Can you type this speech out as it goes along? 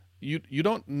you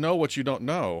don't know what you don't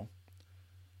know.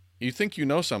 You think you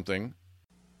know something.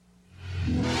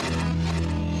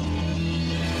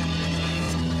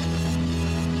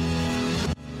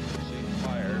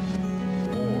 Fire.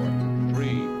 4, 3,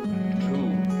 2,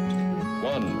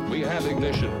 1. We have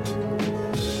ignition.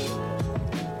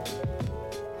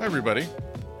 Hi, everybody.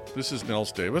 This is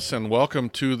Nils Davis, and welcome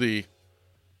to the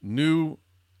new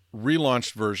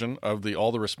relaunched version of the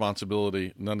All the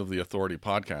Responsibility, None of the Authority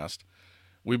podcast.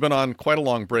 We've been on quite a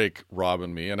long break, Rob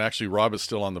and me, and actually Rob is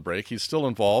still on the break. He's still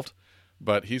involved,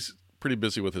 but he's pretty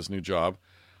busy with his new job.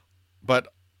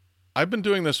 But I've been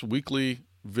doing this weekly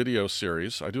video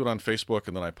series. I do it on Facebook,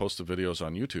 and then I post the videos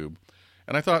on YouTube.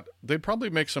 And I thought they'd probably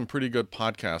make some pretty good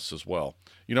podcasts as well.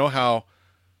 You know how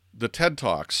the TED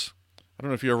Talks, I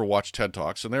don't know if you ever watch TED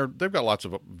Talks, and they've got lots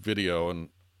of video and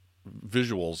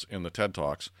visuals in the TED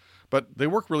Talks, but they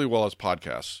work really well as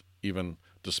podcasts, even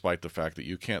despite the fact that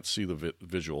you can't see the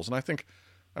visuals. And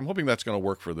I'm hoping that's going to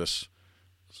work for this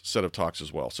set of talks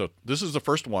as well. So this is the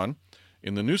first one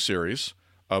in the new series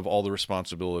of All the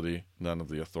Responsibility, None of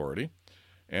the Authority.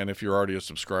 And if you're already a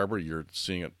subscriber, you're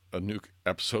seeing a new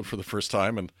episode for the first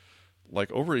time in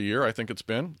like over a year, I think it's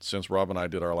been, since Rob and I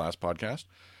did our last podcast.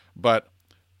 But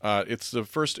it's the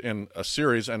first in a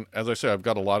series, and as I say, I've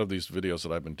got a lot of these videos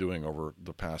that I've been doing over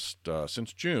the past,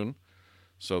 since June,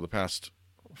 so the past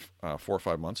 4 or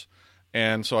 5 months,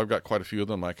 and so I've got quite a few of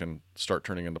them I can start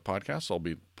turning into podcasts. I'll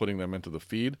be putting them into the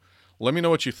feed. Let me know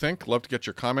what you think. Love to get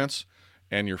your comments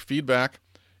and your feedback.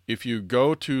 If you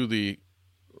go to the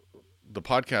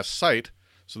podcast site,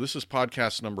 so this is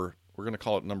podcast number, we're going to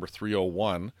call it number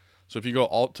 301, so if you go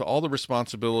to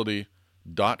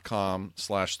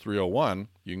alltheresponsibility.com/301,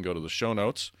 you can go to the show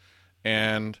notes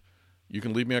and you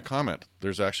can leave me a comment.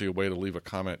 There's actually a way to leave a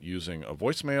comment using a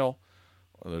voicemail.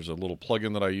 There's a little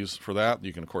plugin that I use for that.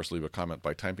 You can, of course, leave a comment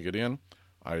by typing it in.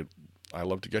 I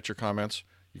love to get your comments.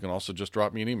 You can also just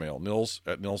drop me an email,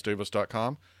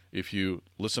 nils@nilsdavis.com. If you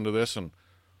listen to this and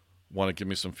want to give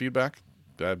me some feedback,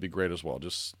 that'd be great as well.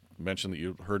 Just mention that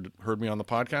you heard me on the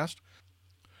podcast.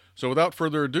 So without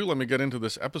further ado, let me get into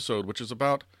this episode, which is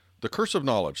about the curse of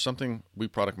knowledge, something we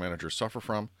product managers suffer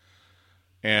from,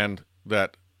 and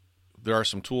that there are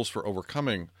some tools for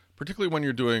overcoming, particularly when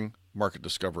you're doing market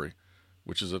discovery,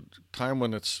 which is a time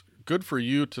when it's good for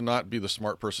you to not be the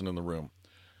smart person in the room.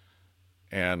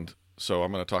 And so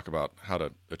I'm going to talk about how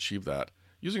to achieve that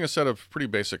using a set of pretty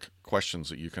basic questions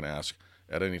that you can ask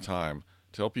at any time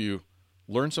to help you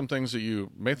learn some things that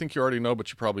you may think you already know,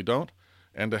 but you probably don't,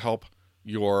 and to help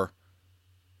your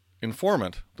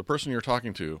informant, the person you're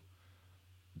talking to,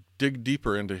 dig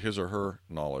deeper into his or her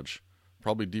knowledge,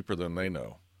 probably deeper than they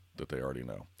know that they already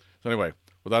know. So anyway,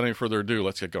 without any further ado,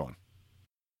 let's get going.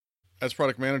 As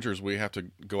product managers, we have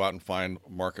to go out and find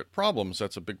market problems.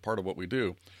 That's a big part of what we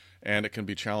do, and it can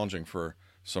be challenging for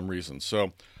some reasons.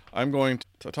 So I'm going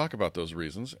to talk about those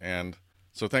reasons, and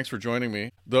so thanks for joining me.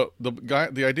 The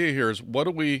idea here is, what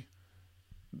do we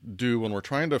do when we're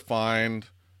trying to find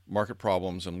market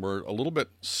problems and we're a little bit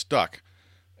stuck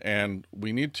and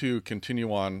we need to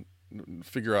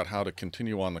figure out how to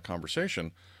continue on the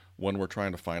conversation when we're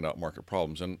trying to find out market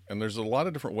problems. And there's a lot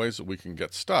of different ways that we can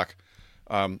get stuck.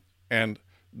 And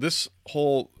this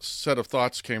whole set of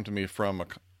thoughts came to me from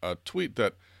a tweet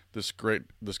that this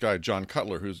guy, John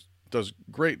Cutler, who does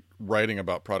great writing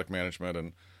about product management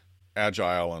and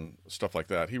agile and stuff like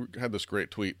that. He had this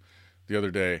great tweet the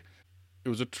other day. It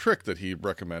was a trick that he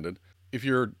recommended. If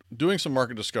you're doing some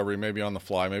market discovery, maybe on the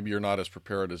fly, maybe you're not as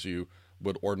prepared as you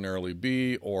would ordinarily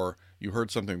be, or you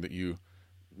heard something that you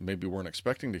maybe weren't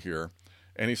expecting to hear.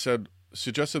 And he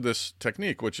suggested this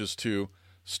technique, which is to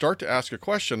start to ask a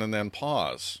question and then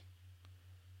pause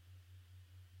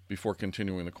before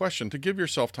continuing the question to give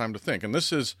yourself time to think. And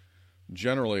this is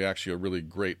generally actually a really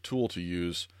great tool to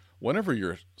use whenever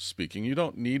you're speaking. You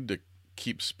don't need to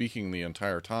keep speaking the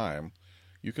entire time.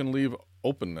 You can leave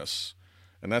openness,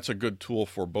 and that's a good tool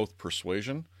for both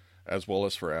persuasion as well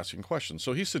as for asking questions.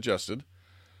 So he suggested,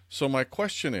 so my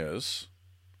question is,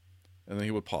 and then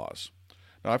he would pause.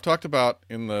 Now, I've talked about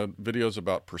in the videos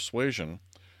about persuasion,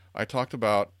 I talked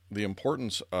about the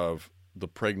importance of the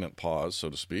pregnant pause, so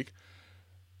to speak,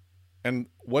 and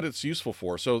what it's useful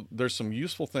for. So there's some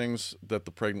useful things that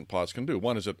the pregnant pause can do.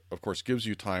 One is it, of course, gives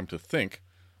you time to think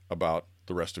about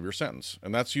the rest of your sentence,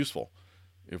 and that's useful.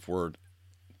 If we're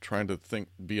trying to think,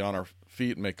 be on our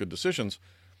feet and make good decisions,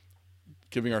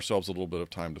 giving ourselves a little bit of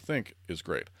time to think is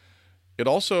great. It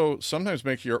also sometimes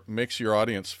makes your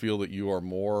audience feel that you are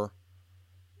more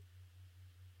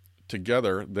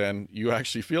together than you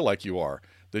actually feel like you are.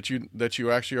 That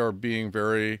you actually are being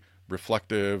very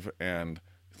reflective and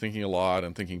thinking a lot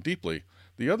and thinking deeply.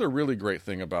 The other really great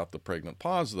thing about the pregnant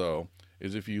pause, though,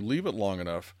 is if you leave it long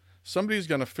enough, somebody's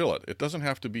going to fill it. It doesn't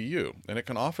have to be you, and it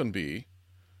can often be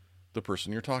the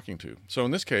person you're talking to. So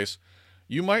in this case,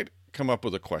 you might come up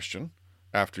with a question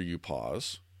after you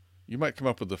pause. You might come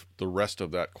up with the rest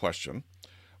of that question,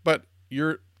 but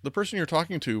the person you're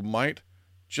talking to might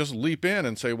just leap in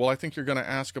and say, well, I think you're going to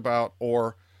ask about,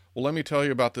 or, well, let me tell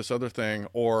you about this other thing,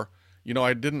 or,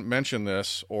 I didn't mention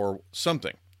this, or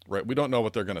something, right? We don't know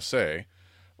what they're going to say,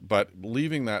 but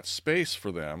leaving that space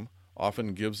for them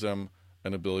often gives them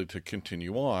an ability to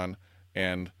continue on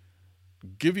and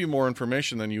give you more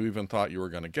information than you even thought you were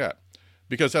going to get,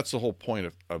 because that's the whole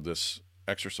point of this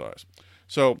exercise.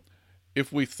 So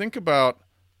if we think about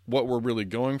what we're really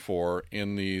going for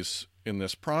in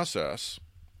this process,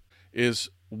 is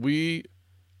we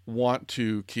want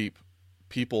to keep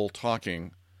people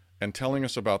talking and telling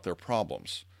us about their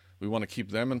problems. We want to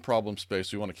keep them in problem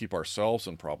space. We want to keep ourselves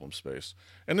in problem space.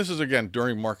 And this is, again,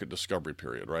 during market discovery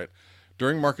period, right?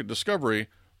 During market discovery,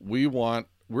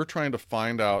 we're trying to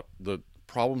find out the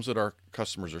problems that our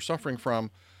customers are suffering from.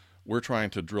 We're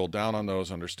trying to drill down on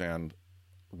those, understand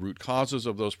root causes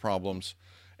of those problems.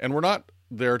 And we're not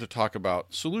there to talk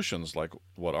about solutions like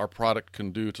what our product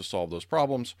can do to solve those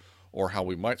problems or how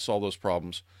we might solve those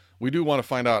problems. We do want to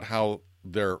find out how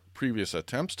their previous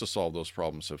attempts to solve those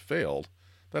problems have failed.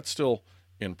 That's still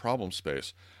in problem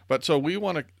space. But so we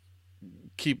want to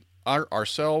keep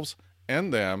ourselves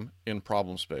and them in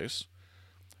problem space.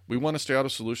 We want to stay out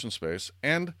of solution space.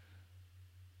 And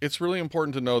it's really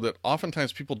important to know that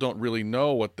oftentimes people don't really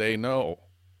know what they know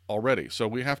already. So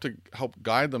we have to help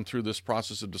guide them through this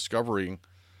process of discovering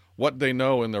what they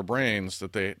know in their brains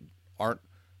that they aren't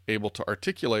able to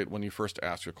articulate when you first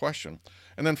ask a question.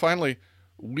 And then finally,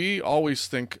 we always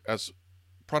think, as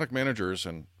product managers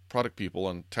and product people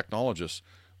and technologists,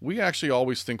 we actually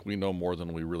always think we know more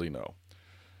than we really know.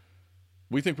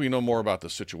 We think we know more about the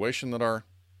situation that our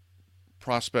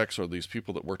prospects or these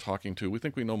people that we're talking to, we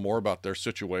think we know more about their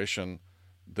situation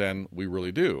than we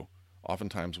really do.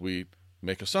 Oftentimes we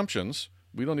make assumptions.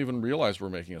 We don't even realize we're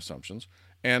making assumptions.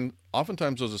 And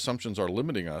oftentimes those assumptions are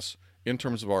limiting us in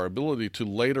terms of our ability to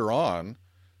later on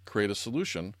create a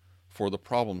solution for the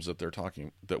problems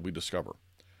that we discover.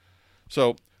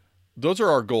 So those are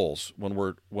our goals when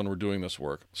we're doing this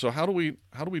work. So how do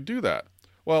we do that?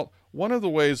 Well, one of the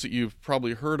ways that you've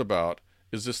probably heard about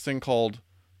is this thing called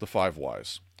the 5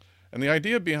 whys. And the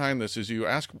idea behind this is you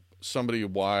ask somebody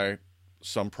why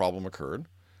some problem occurred,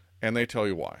 and they tell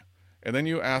you why. And then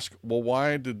you ask, well,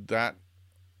 why did that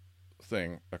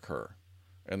thing occur?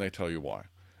 And they tell you why.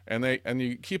 And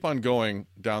you keep on going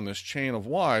down this chain of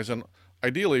whys, and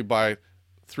ideally by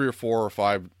 3 or 4 or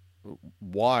 5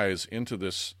 whys into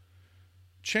this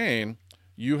chain,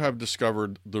 you have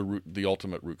discovered the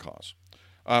ultimate root cause.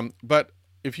 But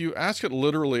if you ask it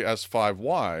literally as 5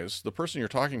 whys, the person you're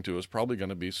talking to is probably going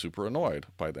to be super annoyed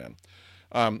by then.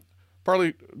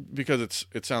 Partly because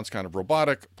it sounds kind of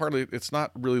robotic, partly it's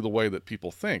not really the way that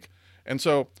people think. And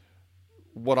so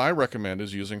what I recommend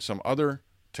is using some other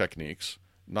techniques,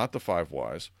 not the 5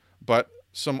 whys, but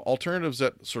some alternatives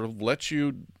that sort of let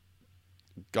you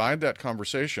guide that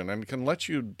conversation and can let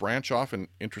you branch off in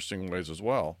interesting ways as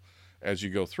well as you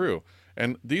go through.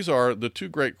 And these are the 2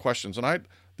 great questions. And I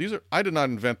did not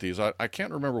invent these. I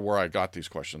can't remember where I got these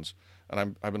questions.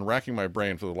 And I've been racking my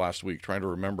brain for the last week trying to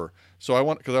remember.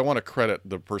 So because I want to credit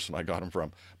the person I got them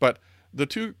from. But the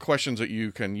 2 questions that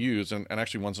you can use, and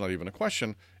actually one's not even a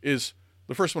question, is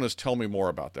the first one is tell me more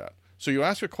about that. So you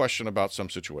ask a question about some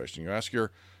situation. You ask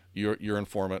your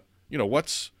informant,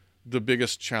 what's the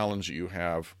biggest challenge that you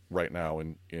have right now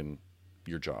in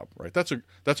your job, right? That's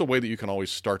a way that you can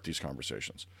always start these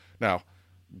conversations. Now,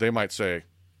 they might say,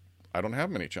 I don't have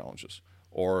many challenges.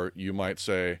 Or you might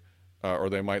say, or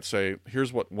they might say,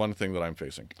 here's one thing that I'm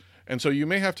facing. And so you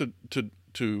may have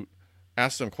to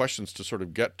ask them questions to sort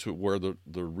of get to where the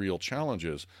real challenge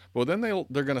is. But then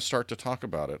they're going to start to talk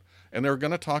about it. And they're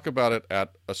going to talk about it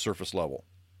at a surface level.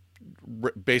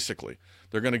 Basically,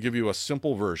 they're going to give you a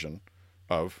simple version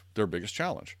of their biggest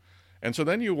challenge. And so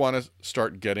then you want to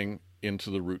start getting into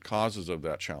the root causes of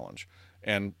that challenge.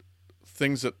 And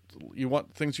things you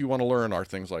want to learn are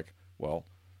things like, well,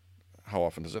 how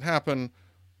often does it happen?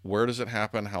 Where does it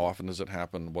happen? How often does it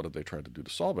happen? What did they try to do to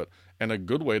solve it? And a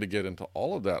good way to get into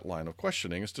all of that line of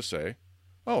questioning is to say,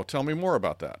 oh, tell me more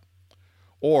about that.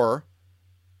 Or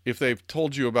if they've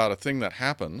told you about a thing that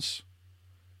happens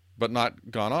but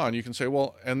not gone on, you can say,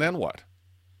 well, and then what?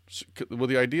 Well,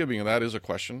 the idea being that is a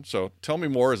question. So tell me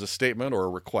more is a statement or a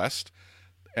request.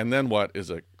 And then what is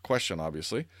a question,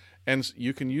 obviously. And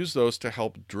you can use those to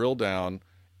help drill down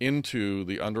into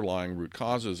the underlying root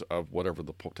causes of whatever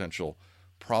the potential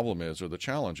problem is or the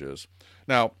challenge is.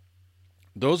 Now,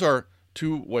 those are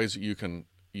two ways that you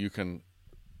can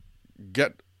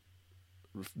get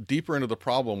deeper into the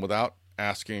problem without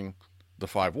asking the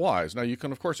 5 whys. Now, you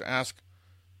can, of course, ask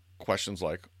questions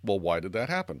like, well, why did that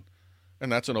happen?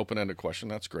 And that's an open-ended question.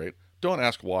 That's great. Don't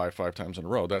ask why 5 times in a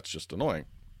row. That's just annoying.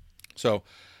 So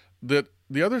the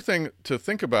other thing to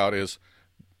think about is,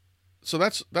 so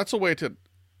that's a way to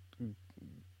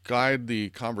guide the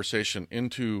conversation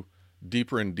into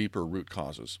deeper and deeper root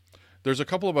causes. There's a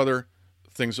couple of other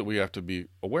things that we have to be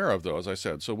aware of, though, as I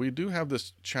said. So we do have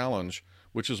this challenge,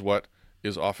 which is what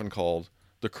is often called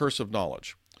the curse of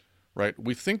knowledge, right?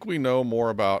 We think we know more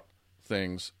about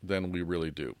things than we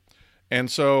really do.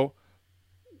 And so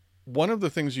one of the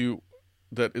things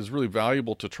that is really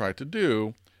valuable to try to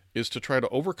do is to try to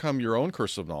overcome your own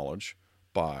curse of knowledge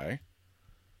by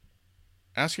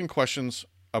asking questions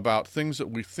about things that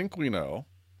we think we know.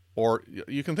 Or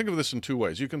you can think of this in 2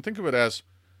 ways. You can think of it as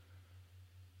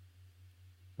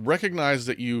recognize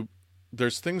that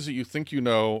there's things that you think you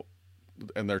know,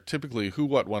 and they're typically who,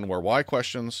 what, when, where, why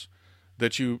questions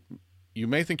that you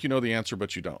may think you know the answer,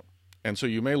 but you don't. And so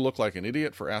you may look like an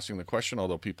idiot for asking the question,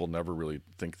 although people never really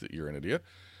think that you're an idiot.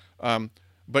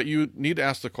 But you need to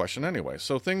ask the question anyway.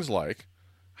 So things like,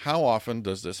 how often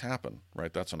does this happen,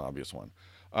 right? That's an obvious one.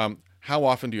 How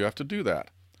often do you have to do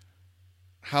that?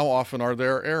 How often are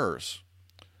there errors?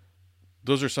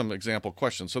 Those are some example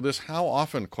questions. So this how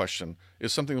often question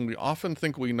is something that we often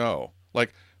think we know.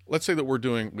 Like, let's say that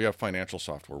we have financial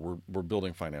software. We're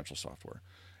building financial software.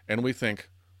 And we think,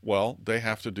 well, they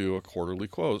have to do a quarterly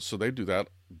close. So they do that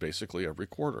basically every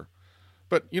quarter.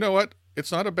 But you know what?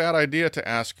 It's not a bad idea to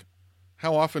ask,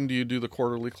 how often do you do the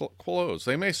quarterly close?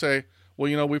 They may say,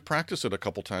 well, we practiced it a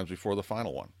couple times before the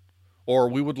final one. Or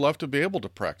we would love to be able to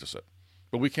practice it,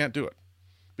 but we can't do it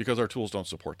because our tools don't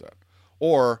support that.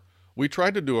 Or we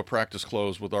tried to do a practice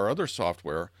close with our other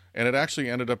software, and it actually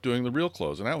ended up doing the real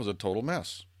close, and that was a total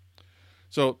mess.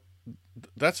 So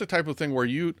that's the type of thing where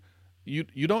you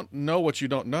don't know what you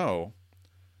don't know.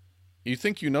 You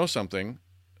think you know something,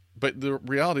 but the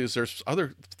reality is there's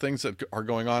other things that are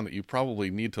going on that you probably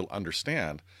need to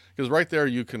understand. Because right there,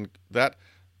 that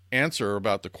answer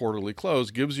about the quarterly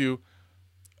close gives you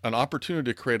an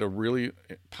opportunity to create a really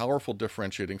powerful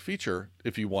differentiating feature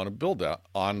if you want to build that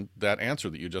on that answer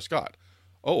that you just got.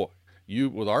 Oh,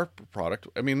 with our product,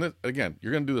 again,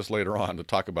 you're going to do this later on to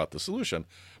talk about the solution,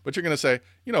 but you're going to say,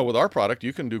 with our product,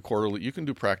 you can do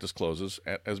practice closes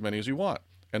as many as you want,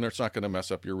 and it's not going to mess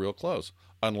up your real close,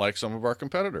 unlike some of our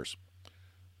competitors.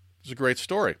 It's a great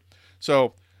story.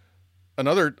 So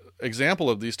another example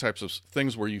of these types of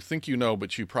things where you think you know,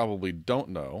 but you probably don't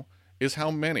know is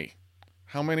how many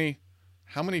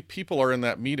people are in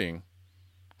that meeting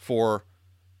for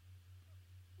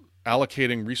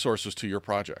allocating resources to your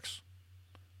projects.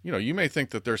 You may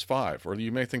think that there's 5, or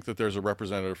you may think that there's a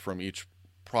representative from each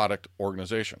product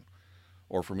organization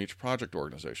or from each project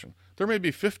organization. There may be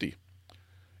 50.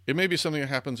 It may be something that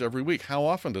happens every week. How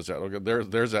often does that? Okay,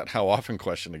 there's that how often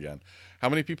question again. How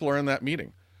many people are in that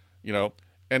meeting?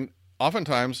 And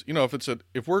oftentimes,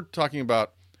 if we're talking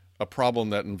about a problem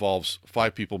that involves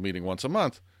 5 people meeting once a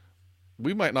month,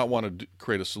 we might not want to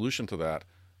create a solution to that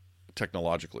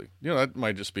technologically. That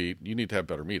might just be, you need to have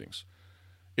better meetings.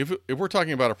 If we're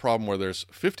talking about a problem where there's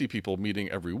 50 people meeting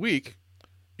every week,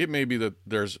 it may be that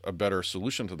there's a better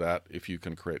solution to that if you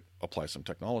can apply some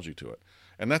technology to it.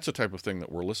 And that's the type of thing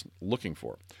that we're looking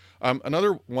for.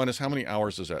 Another one is, how many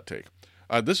hours does that take?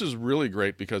 This is really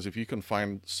great because if you can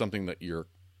find something that your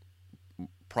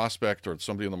prospect or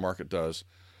somebody in the market does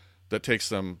that takes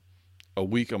them a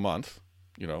week, a month,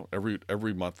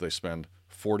 every month they spend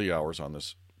 40 hours on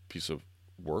this piece of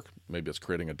work. Maybe it's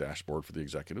creating a dashboard for the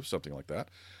executive, something like that.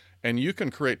 And you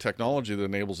can create technology that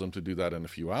enables them to do that in a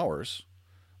few hours.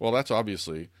 Well, that's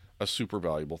obviously a super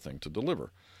valuable thing to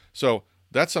deliver. So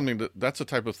that's that's a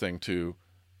type of thing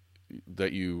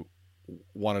that you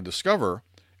want to discover.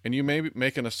 And you may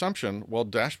make an assumption, well,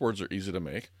 dashboards are easy to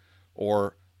make,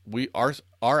 or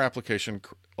our application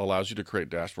allows you to create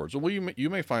dashboards. Well, you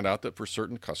may find out that for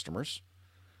certain customers,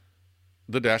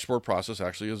 the dashboard process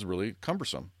actually is really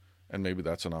cumbersome, and maybe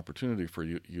that's an opportunity for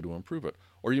you to improve it.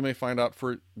 Or you may find out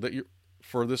for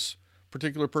this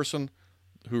particular person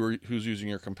who's using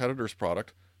your competitor's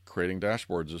product, creating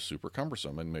dashboards is super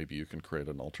cumbersome, and maybe you can create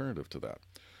an alternative to that.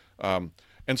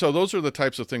 And so those are the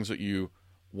types of things that you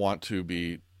want to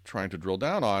be trying to drill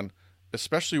down on,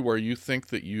 especially where you think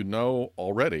that you know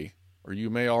already, or you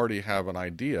may already have an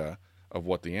idea of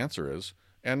what the answer is,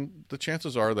 and the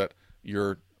chances are that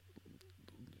you're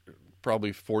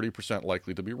probably 40%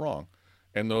 likely to be wrong.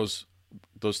 And those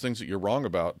things that you're wrong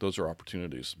about, those are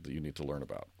opportunities that you need to learn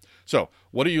about. So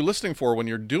what are you listening for when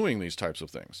you're doing these types of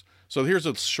things? So here's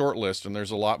a short list, and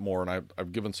there's a lot more, and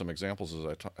I've given some examples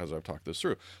as I've talked this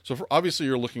through. So obviously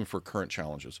you're looking for current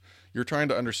challenges. You're trying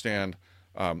to understand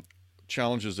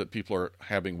challenges that people are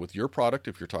having with your product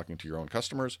if you're talking to your own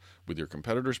customers, with your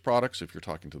competitors' products if you're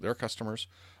talking to their customers,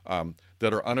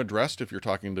 that are unaddressed if you're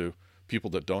talking to people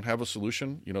that don't have a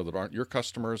solution, that aren't your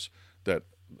customers, that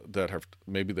have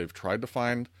maybe they've tried to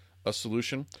find a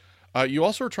solution. You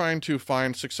also are trying to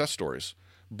find success stories,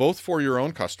 both for your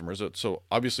own customers. So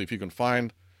obviously if you can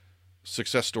find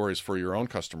success stories for your own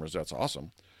customers, that's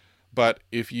awesome. But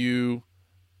if you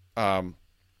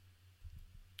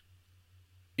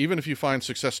even if you find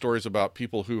success stories about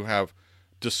people who have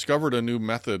discovered a new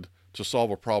method to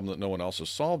solve a problem that no one else has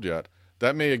solved yet,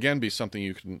 that may again be something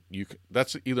you can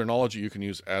that's either knowledge that you can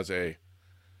use as a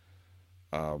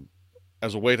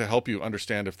way to help you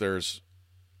understand if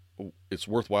it's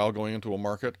worthwhile going into a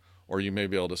market, or you may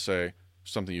be able to say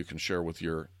something you can share with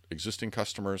your existing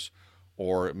customers,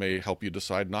 or it may help you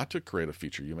decide not to create a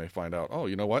feature. You may find out, oh,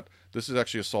 you know what, this is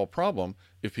actually a solved problem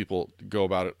if people go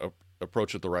about it,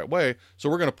 approach it the right way, so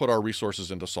we're going to put our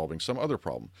resources into solving some other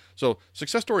problem. So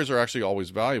success stories are actually always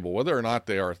valuable, whether or not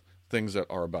they are things that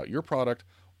are about your product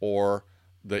or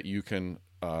that you can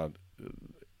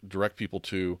direct people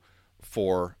to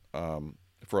for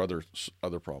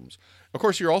other problems. Of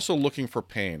course, you're also looking for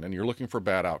pain, and you're looking for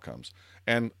bad outcomes.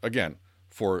 And again,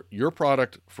 for your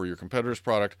product, for your competitor's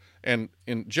product, and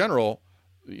in general,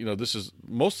 this is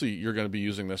mostly you're going to be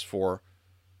using this for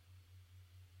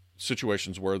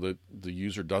situations where the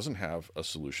user doesn't have a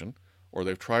solution, or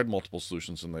they've tried multiple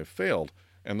solutions and they've failed.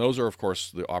 And those are, of course,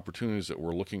 the opportunities that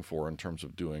we're looking for in terms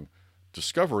of doing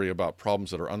discovery about problems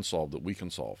that are unsolved that we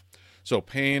can solve. So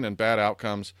pain and bad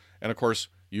outcomes. And of course,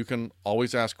 you can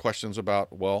always ask questions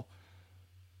about, well,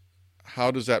 how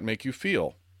does that make you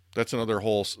feel? There's another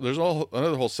whole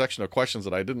section of questions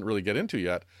that I didn't really get into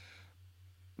yet.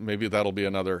 Maybe that'll be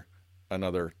another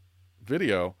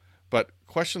video. But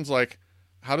questions like,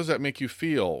 how does that make you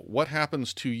feel? What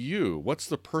happens to you? What's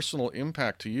the personal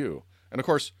impact to you? And of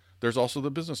course, there's also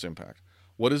the business impact.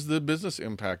 What is the business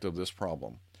impact of this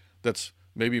problem? That's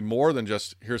maybe more than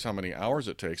just here's how many hours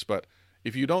it takes, but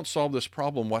if you don't solve this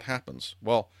problem, what happens?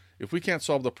 Well, if we can't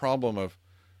solve the problem of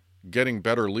getting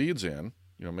better leads in,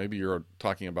 maybe you're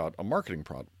talking about a marketing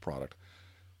product.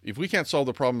 If we can't solve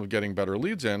the problem of getting better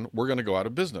leads in, we're going to go out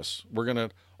of business.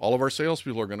 All of our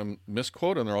salespeople are going to miss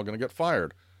quota and they're all going to get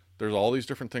fired. There's all these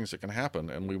different things that can happen,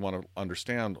 and we want to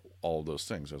understand all of those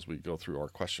things as we go through our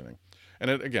questioning.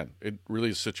 And it really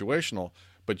is situational,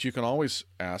 but you can always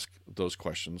ask those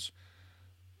questions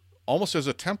almost as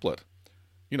a template.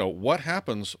 What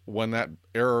happens when that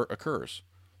error occurs?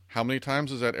 How many times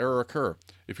does that error occur?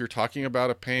 If you're talking about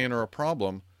a pain or a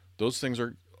problem, those things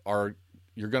are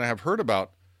you're going to have heard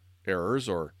about errors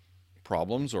or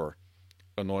problems or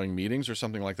annoying meetings or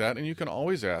something like that, and you can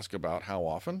always ask about how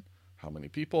often, how many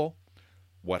people,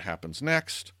 what happens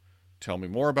next, tell me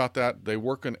more about that. They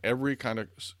work in every kind of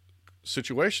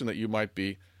situation that you might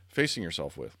be facing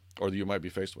yourself with, or that you might be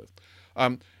faced with.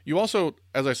 You also,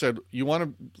 as I said, you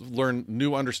want to learn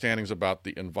new understandings about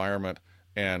the environment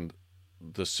and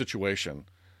the situation,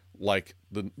 like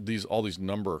all these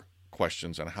number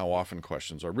questions and how often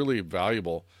questions are really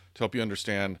valuable to help you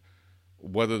understand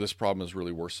whether this problem is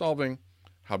really worth solving,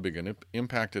 how big an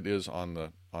impact it is on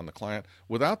the client,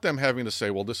 without them having to say,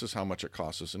 well, this is how much it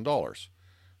costs us in dollars.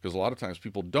 Because a lot of times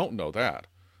people don't know that.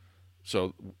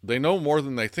 So they know more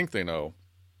than they think they know,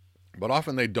 but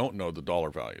often they don't know the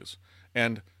dollar values.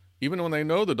 And even when they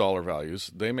know the dollar values,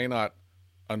 they may not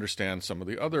understand some of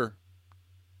the other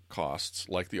costs,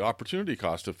 like the opportunity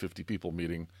cost of 50 people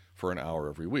meeting for an hour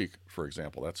every week, for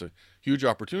example. That's a huge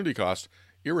opportunity cost,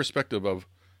 irrespective of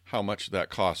how much that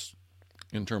costs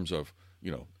in terms of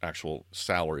actual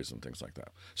salaries and things like that.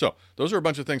 So those are a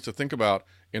bunch of things to think about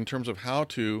in terms of how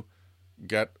to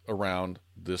get around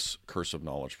this curse of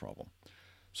knowledge problem.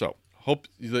 So hope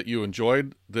that you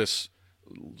enjoyed this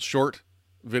short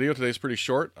video. Today's pretty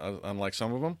short, unlike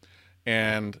some of them.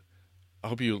 And I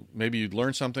hope you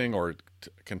learned something or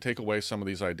can take away some of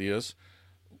these ideas.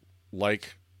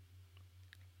 Like,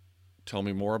 tell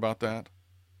me more about that.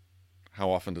 How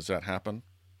often does that happen?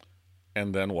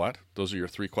 And then what? Those are your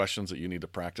 3 questions that you need to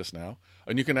practice now.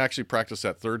 And you can actually practice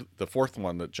the fourth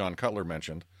one that John Cutler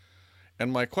mentioned.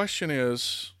 And my question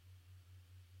is,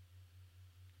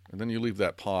 and then you leave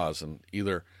that pause, and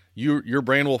either your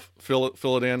brain will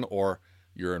fill it in, or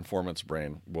your informant's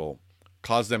brain will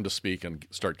cause them to speak and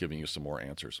start giving you some more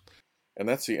answers. And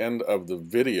that's the end of the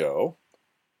video.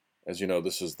 As you know,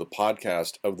 this is the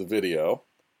podcast of the video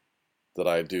that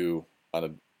I do on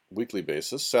a weekly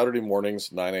basis, Saturday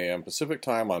mornings, 9 a.m. Pacific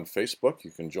time on Facebook.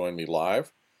 You can join me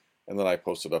live. And then I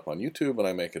post it up on YouTube and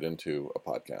I make it into a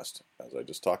podcast, as I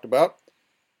just talked about.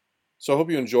 So I hope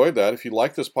you enjoyed that. If you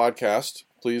like this podcast,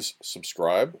 please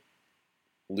subscribe.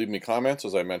 Leave me comments,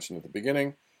 as I mentioned at the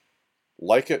beginning.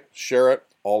 Like it, share it.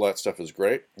 All that stuff is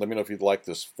great. Let me know if you'd like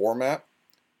this format.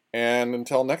 And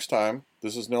until next time,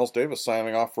 this is Nils Davis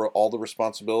signing off for All the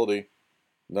Responsibility,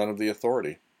 None of the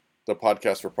Authority, the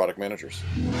podcast for product managers.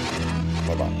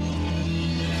 Bye-bye.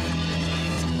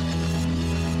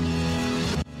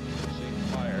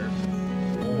 Fire.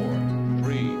 4,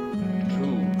 3, 2,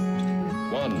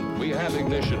 1. We have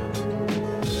ignition.